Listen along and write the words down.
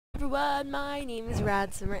everyone, my name is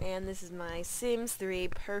Radsummer and this is my Sims 3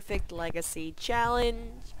 Perfect Legacy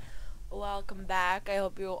Challenge. Welcome back. I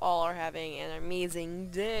hope you all are having an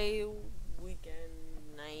amazing day, weekend,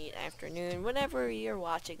 night, afternoon, whenever you're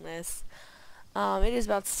watching this. It is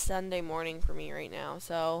about Sunday morning for me right now,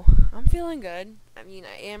 so I'm feeling good. I mean,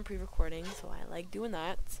 I am pre-recording, so I like doing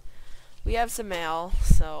that. We have some mail,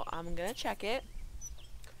 so I'm gonna check it.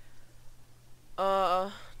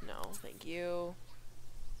 No, thank you.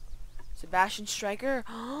 Sebastian Striker.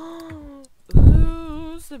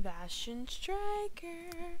 Ooh, Sebastian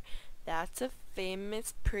Striker. That's a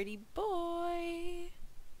famous pretty boy.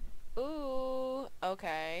 Ooh,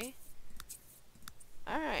 okay.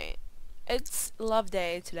 Alright. It's Love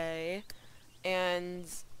Day today, and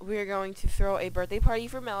we're going to throw a birthday party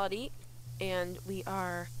for Melody, and we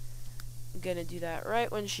are gonna do that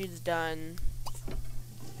right when she's done.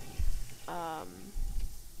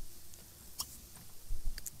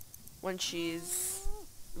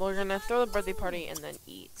 We're gonna throw the birthday party and then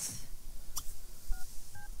eat.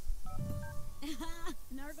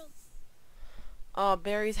 Oh,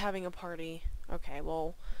 Barry's having a party. Okay,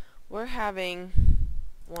 well, we're having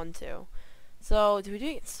one too. So, do we do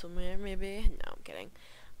it somewhere maybe? No, I'm kidding.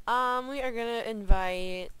 We are gonna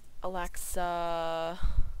invite Alexa,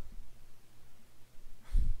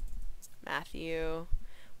 Matthew.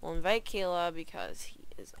 We'll invite Kayla because he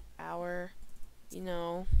is our,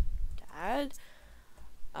 dad.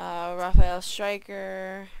 Raphael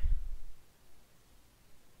Striker.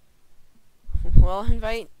 We'll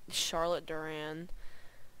invite Charlotte Duran.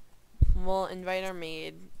 We'll invite our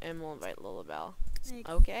maid, and we'll invite Lilabelle.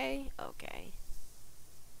 Okay? Okay.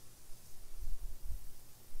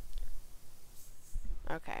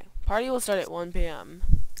 Okay. Party will start at 1 p.m.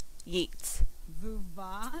 Yeet.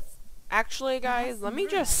 Actually, guys, let me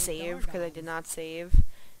just save, because I did not save.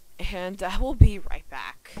 And I will be right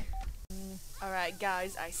back. Alright,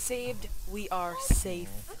 guys, I saved. We are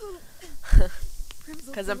safe.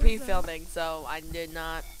 Because I'm pre-filming, so I did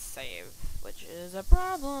not save, which is a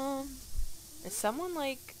problem. Is someone,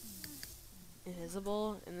 like,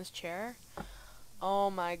 invisible in this chair?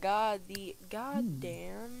 Oh my god, the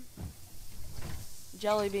goddamn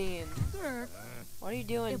jelly bean. What are you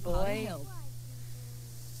doing, boy?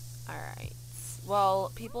 Alright.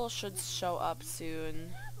 Well, people should show up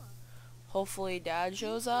soon. Hopefully Dad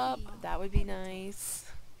shows up. That would be nice.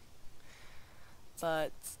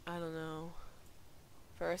 But, I don't know.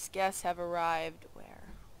 First guests have arrived. Where?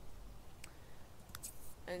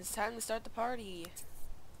 And it's time to start the party.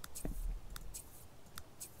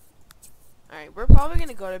 Alright, we're probably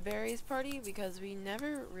gonna go to Barry's party because we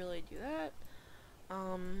never really do that.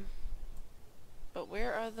 But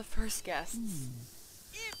where are the first guests?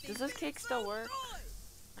 Does this cake still work?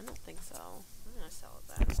 I don't think so. I'm gonna sell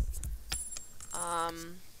it back.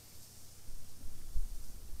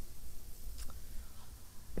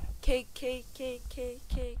 Cake,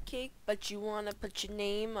 but you wanna put your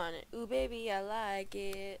name on it. Ooh, baby, I like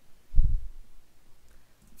it.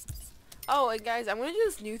 Oh, and guys, I'm gonna do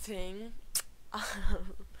this new thing.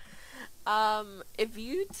 If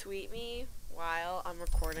you tweet me while I'm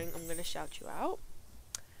recording, I'm gonna shout you out.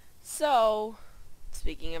 So,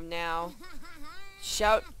 speaking of now,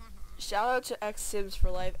 shout out to X Sims for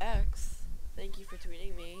Life X. Thank you for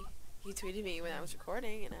tweeting me. He tweeted me when I was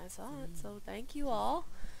recording and I saw it, so thank you all.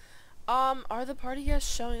 Are the party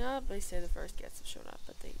guests showing up? They say the first guests have shown up,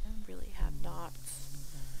 but they really have not.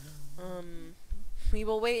 We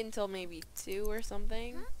will wait until maybe 2 or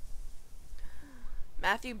something.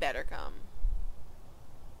 Matthew better come.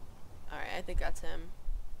 Alright, I think that's him.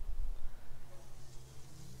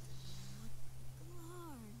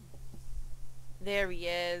 There he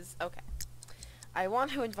is. Okay. I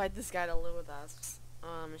want to invite this guy to live with us.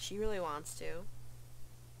 She really wants to.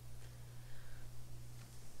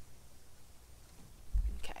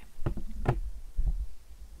 Okay.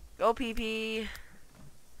 Go pee-pee.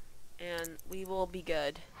 And we will be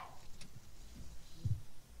good.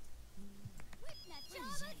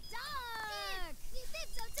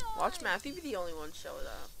 Watch Matthew be the only one showing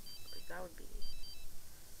up. Like, that would be...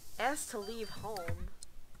 Asked to leave home.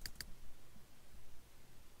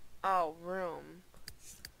 Oh, room.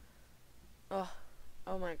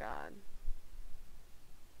 Oh my god.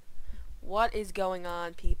 What is going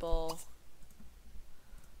on, people?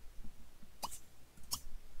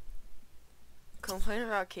 Complain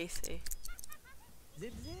about Casey.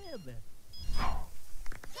 Zip zip.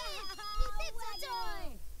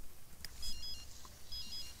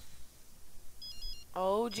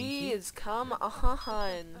 Oh geez, come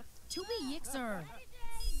on.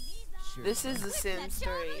 This is The Sims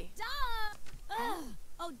 3.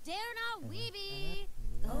 Oh, dare not, weeby.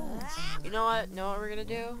 Oh. You know what? Know what we're gonna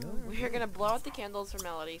do? We're gonna blow out the candles for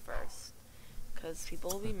Melody first. Because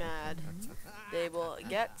people will be mad. They will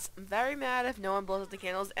get very mad if no one blows out the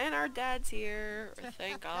candles. And our dad's here.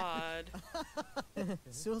 Thank God.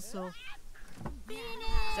 So.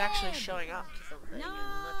 He's actually showing up to something. And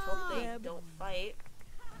let's hope they don't fight.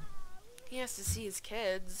 He has to see his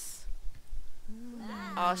kids.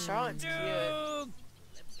 Oh, Charlotte's cute.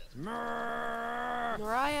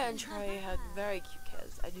 Mariah and Trey had very cute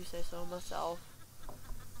kids. I do say so myself.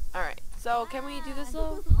 Alright, so can we do this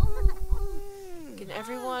though? Can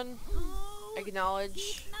everyone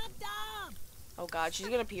acknowledge? Oh god, she's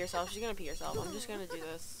gonna pee herself. She's gonna pee herself. I'm just gonna do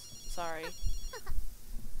this. Sorry.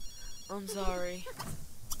 I'm sorry.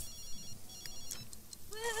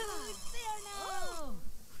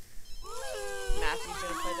 Matthew's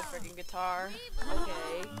gonna play the freaking guitar.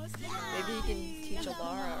 Okay. Maybe he can teach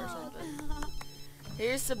Alara or something.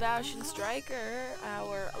 Here's Sebastian Stryker,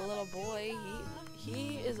 our little boy.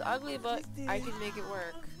 He is ugly, but I can make it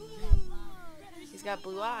work. He's got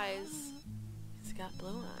blue eyes. He's got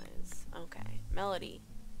blue eyes. Okay. Melody.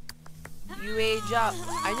 You age up.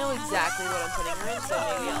 I know exactly what I'm putting her in, so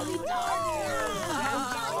maybe I'll leave it on here.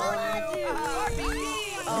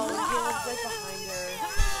 Oh, Caleb's right behind her.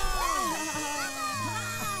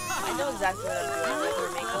 I know exactly what I'm doing, like her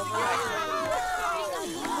makeover.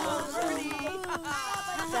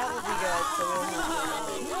 That would be good, so we'll have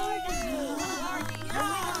to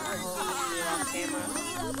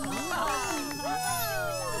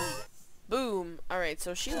boom! Alright,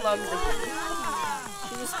 so she loves the heat.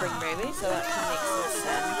 She's a spring baby, so that makes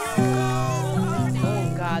sense.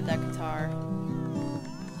 Oh god, that guitar.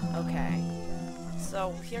 Okay.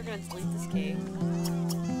 So, we're gonna delete this key.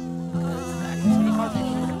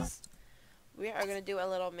 We are gonna do a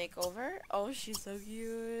little makeover. Oh, she's so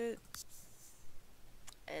cute.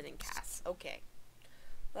 And in Cass. Okay.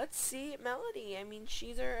 Let's see Melody. I mean,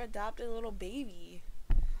 she's our adopted little baby.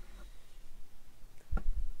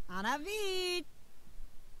 Anavid.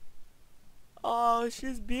 Oh,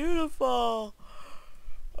 she's beautiful.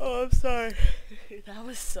 Oh, I'm sorry. That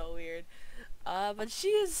was so weird. But she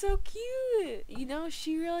is so cute. You know,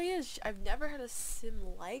 she really is. I've never had a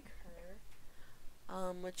sim like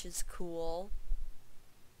her. Which is cool.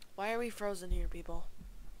 Why are we frozen here, people?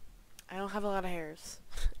 I don't have a lot of hairs.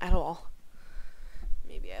 At all.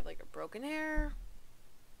 Maybe I have like a broken hair.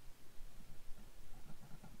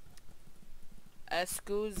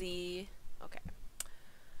 Excuse. Okay.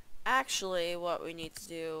 Actually, what we need to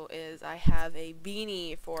do is I have a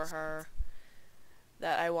beanie for her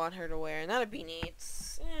that I want her to wear. Not a beanie.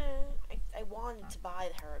 It's I wanted to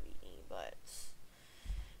buy her a beanie, but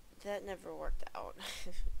that never worked out.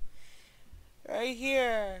 Right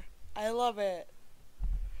here. I love it.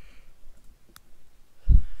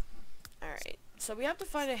 Alright. So we have to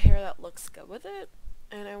find a hair that looks good with it.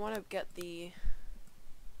 And I want to get the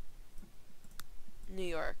New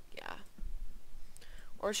York, yeah.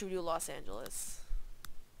 Or should we do Los Angeles?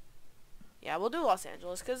 Yeah, we'll do Los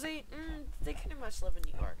Angeles because they pretty much live in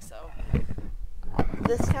New York, so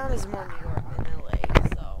this town is more New York than LA,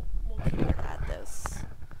 so we'll keep it at this.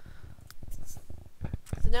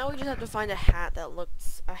 So now we just have to find a hair that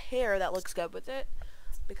looks good with it,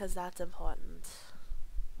 because that's important.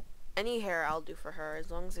 Any hair I'll do for her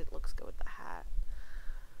as long as it looks good with the hat.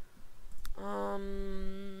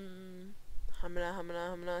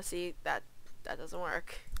 Humna. See, that doesn't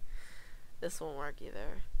work. This won't work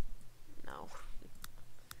either. No.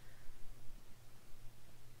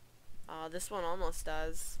 This one almost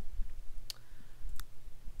does.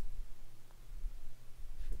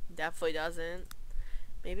 Definitely doesn't.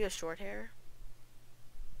 Maybe a short hair?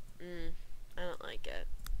 I don't like it.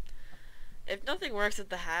 If nothing works with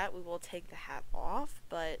the hat, we will take the hat off,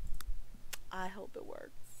 but I hope it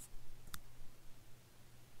works.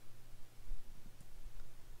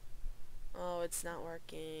 Oh, it's not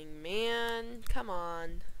working. Man, come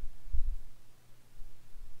on.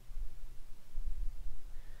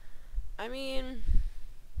 I mean,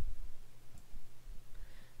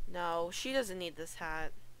 no, she doesn't need this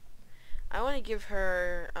hat. I want to give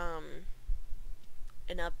her,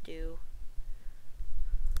 an updo.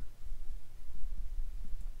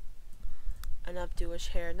 An updo-ish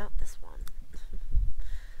hair, not this one.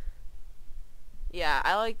 Yeah,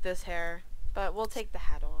 I like this hair, but we'll take the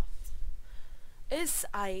hat off. It's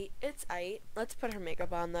aight. Let's put her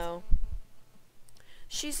makeup on, though.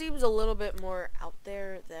 She seems a little bit more out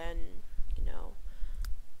there than, you know,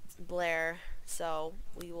 Blair. So,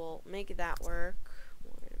 we will make that work.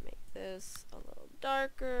 We're going to make this a little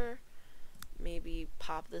darker. Maybe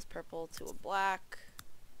pop this purple to a black.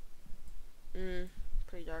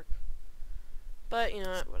 Pretty dark. But, you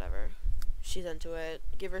know what, whatever. she's into it.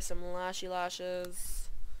 Give her some lashy lashes.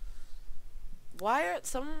 Why are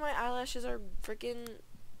some of my eyelashes are freaking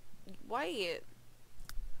white?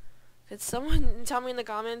 Could someone tell me in the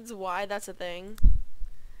comments why that's a thing?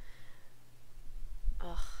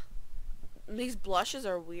 Ugh. These blushes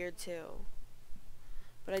are weird too.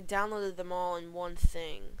 But I downloaded them all in one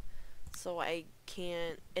thing. So I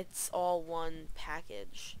can't, it's all one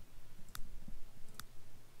package.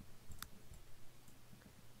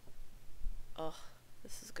 Ugh,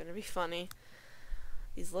 this is gonna be funny.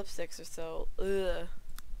 These lipsticks are so, ugh.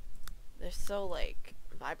 They're so, like,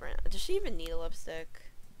 vibrant. Does she even need a lipstick?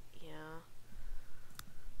 Yeah.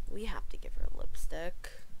 We have to give her a lipstick,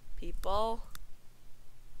 people.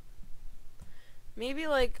 Maybe,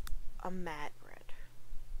 like, a matte red.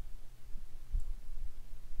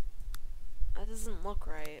 That doesn't look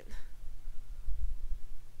right.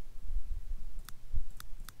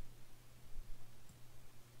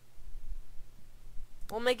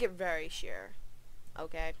 We'll make it very sheer.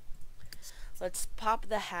 Okay. Let's pop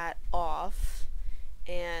the hat off.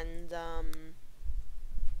 And,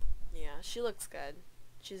 yeah, she looks good.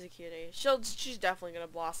 She's a cutie. She's definitely gonna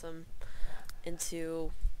blossom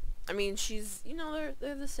into, I mean, she's, you know,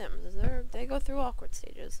 they're the Sims. They go through awkward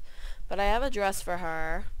stages. But I have a dress for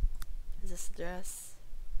her. Is this the dress?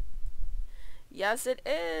 Yes, it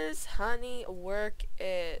is. Honey, work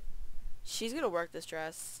it. She's gonna work this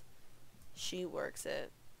dress. She works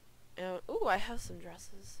it. Ooh, I have some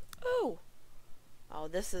dresses. Ooh. Oh,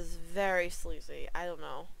 this is very sleazy. I don't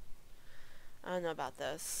know about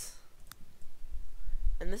this.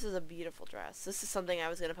 And this is a beautiful dress. This is something I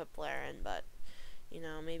was gonna put Blair in, but, you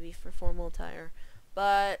know, maybe for formal attire.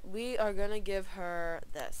 But we are gonna give her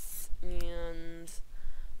this. And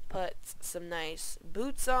put some nice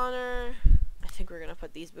boots on her. I think we're gonna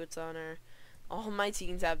put these boots on her. All my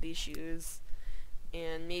teens have these shoes.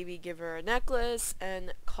 And maybe give her a necklace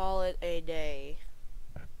and call it a day.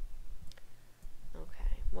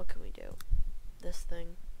 Okay, what can we do? This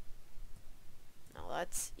thing. No,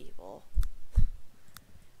 that's evil.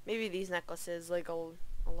 Maybe these necklaces, like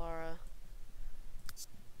Alara.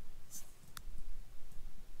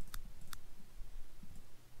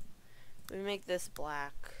 We make this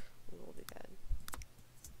black. We'll be good.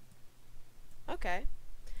 Okay.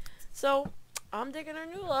 So, I'm digging her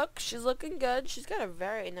new look. She's looking good. She's got a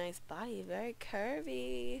very nice body. Very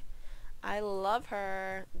curvy. I love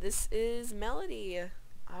her. This is Melody.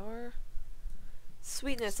 Our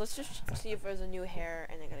sweetness. Let's just see if there's a new hair.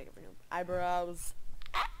 And I gotta give her new eyebrows.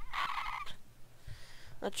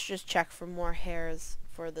 Let's just check for more hairs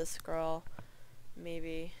for this girl.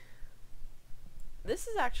 Maybe. This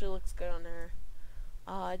is actually looks good on her.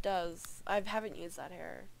 It does. I haven't used that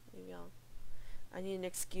hair. Maybe I need an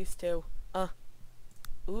excuse to.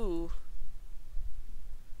 Ooh.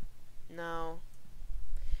 No.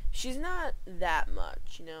 She's not that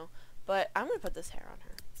much, you know. But I'm gonna put this hair on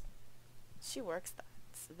her. She works that.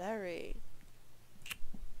 It's very.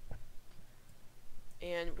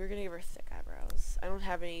 And we're gonna give her thick eyebrows. I don't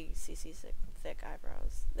have any CC thick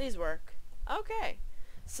eyebrows. These work. Okay.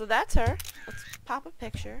 So that's her. Let's pop a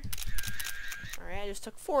picture. Alright, I just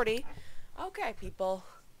took 40. Okay, people.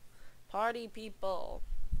 Party people.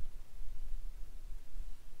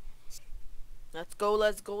 Let's go,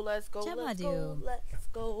 let's go, let's go, let's go, let's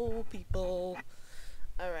go, people.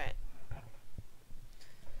 Alright.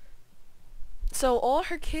 So all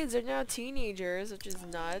her kids are now teenagers, which is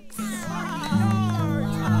nuts. And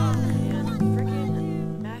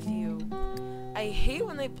freaking Matthew. I hate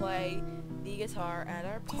when they play the guitar at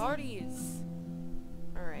our parties.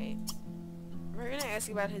 Alright. We're gonna ask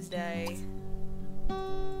about his day.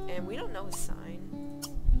 And we don't know his sign.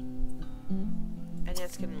 And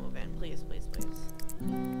it's gonna move in. Please, please, please.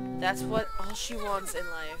 That's what all she wants in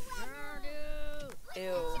life. Ew.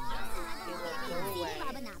 Go away.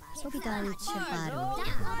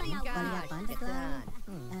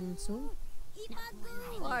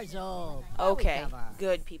 Okay,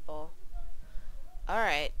 good people.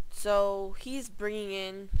 Alright, so he's bringing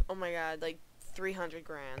in, oh my god, like 300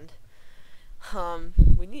 grand.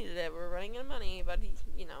 We needed it. We're running out of money, but he,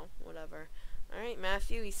 you know, whatever. Alright,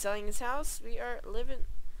 Matthew, he's selling his house. We are living.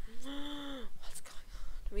 What's going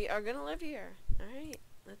on? We are gonna live here. Alright,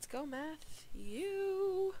 let's go,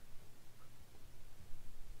 Matthew.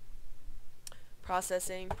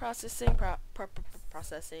 Processing, processing,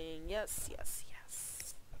 processing. Yes, yes,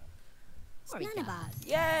 yes.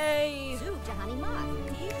 Yay! Okay.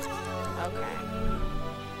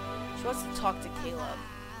 She wants to talk to Caleb.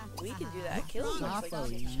 We can do that. Caleb looks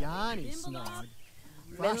like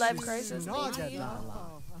midlife crisis, maybe.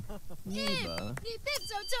 Neba.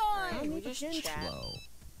 Alright, we just chat.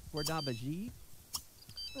 Gordabaji.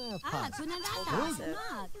 Gossip.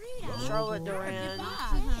 Charlotte Duran.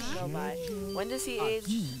 Go by. When does he age?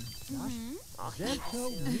 Oh, he ages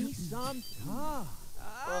soon.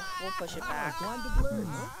 We'll push it back.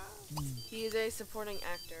 He is a supporting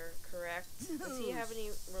actor, correct? Does he have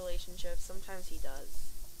any relationships? Sometimes he does.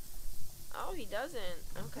 Oh, he doesn't.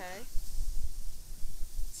 Okay.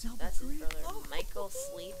 That's his brother. Michael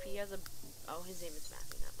Sleep. He has a... Oh, his name is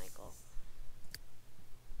Matthew, not Michael.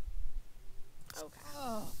 Okay.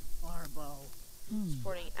 Barbo.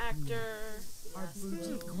 Supporting actor. Yes.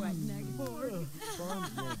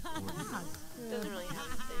 Doesn't really have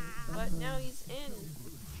anything. But now he's in.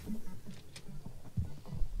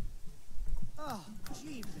 Oh,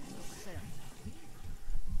 gee,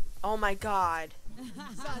 Oh my god.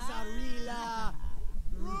 Sazarila.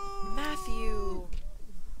 Matthew.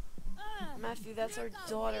 Matthew, that's our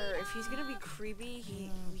daughter. If he's gonna be creepy,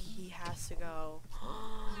 he has to go.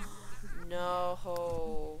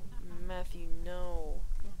 No. Matthew, no.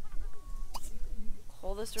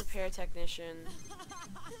 Call this repair technician.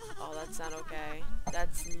 Oh, that's not okay.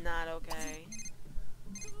 That's not okay.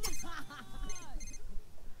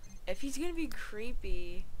 If he's gonna be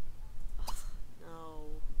creepy... Ugh,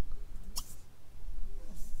 no.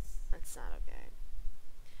 That's not okay.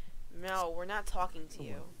 No, we're not talking to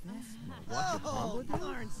you.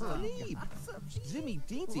 Zimmy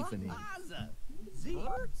Deensy Fani.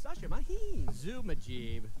 Sasha Mahi.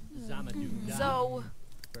 Zumajib. Zamadou. So,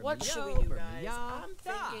 what should we do, guys? I'm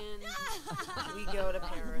thinking we go to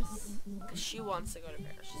Paris. Because she wants to go to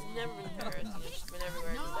Paris. She's never been to Paris. You know, she's been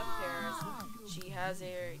everywhere except Paris. She has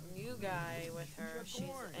a new guy with her. She's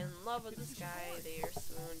in love with this guy. They are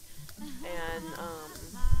swoon. And,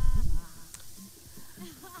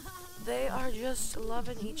 they are just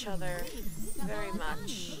loving each other very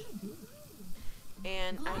much.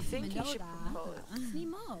 And I think he should propose.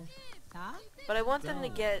 But I want them to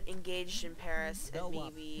get engaged in Paris and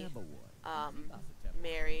maybe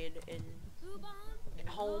married in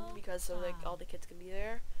home because so like all the kids can be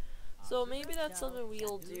there. So maybe that's something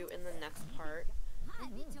we'll do in the next part.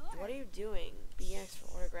 What are you doing? BX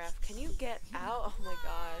for autograph. Can you get out? Oh my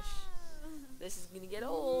gosh. This is gonna get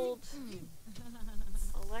old.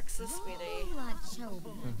 Alexis, sweetie.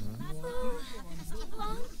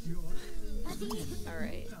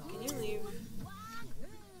 Alright, can you leave?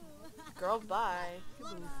 Girl, bye.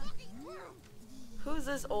 Who's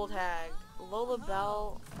this old hag? Lola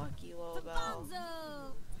Bell? Fuck you, Lola Bell.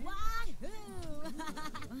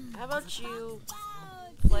 How about you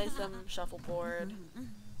play some shuffleboard?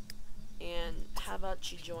 And how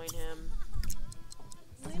about you join him?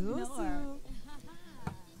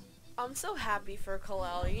 I'm so happy for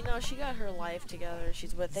Kalel. You know, she got her life together.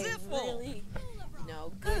 She's with a really,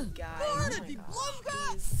 good guy. Oh my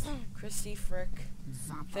gosh. He's Christy Frick.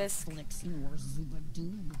 Fisk. Alright,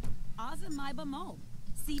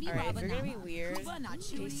 if you're gonna be weird,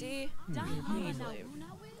 Casey, you need to leave.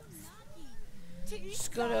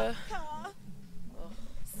 Just gotta... Oh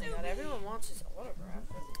my god, everyone wants his autograph.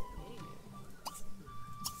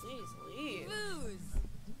 Please leave.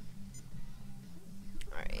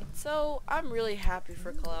 Alright, so I'm really happy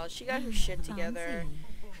for Kalel. She got her shit together.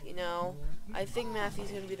 You know, I think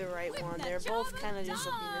Matthew's gonna be the right one. They're both kind of just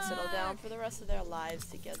looking to settle down for the rest of their lives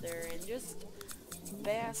together and just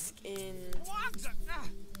bask in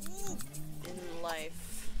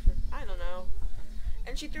life. I don't know.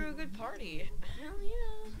 And she threw a good party. Hell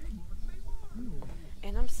yeah.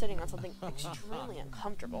 And I'm sitting on something extremely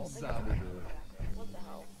uncomfortable. What the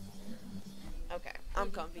hell? Okay,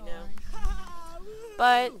 I'm comfy now.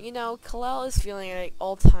 But, you know, Kalel is feeling an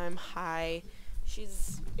all-time high.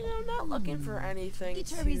 She's, not looking for anything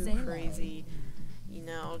too crazy. You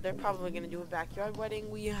know, they're probably going to do a backyard wedding.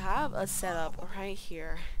 We have a setup right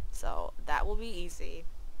here. So, that will be easy.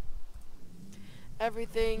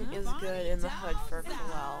 Everything is good in the hood for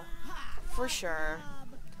Kalel. For sure.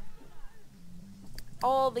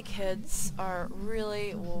 All the kids are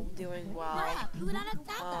really doing well.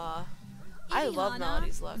 I love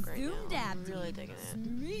Melody's look right now. I'm really digging it.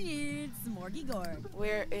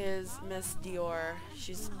 Where is Miss Dior?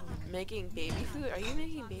 She's making baby food. Are you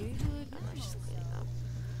making baby food? Oh, no, she's cleaning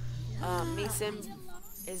up. Mason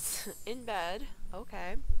is in bed.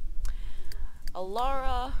 Okay.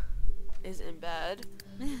 Alara is in bed.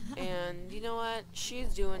 And you know what?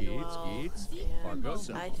 She's doing well.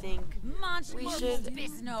 And I think we should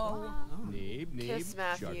kiss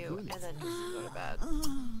Matthew and then just go to bed.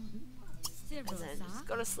 And then just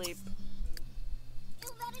go to sleep.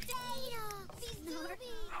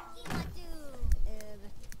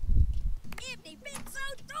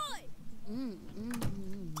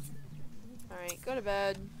 Alright, go to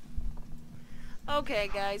bed. Okay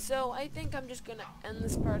guys, so I think I'm just gonna end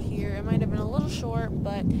this part here. It might have been a little short,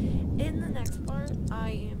 but in the next part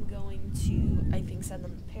I am going to, I think, send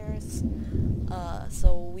them to Paris.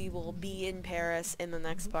 So we will be in Paris in the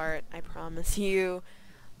next part, I promise you.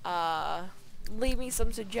 Leave me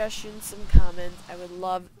some suggestions, some comments. I would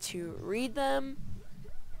love to read them.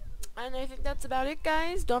 And I think that's about it,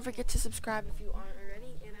 guys. Don't forget to subscribe if you aren't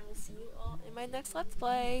already, and I will see you all in my next Let's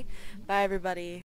Play. Bye everybody.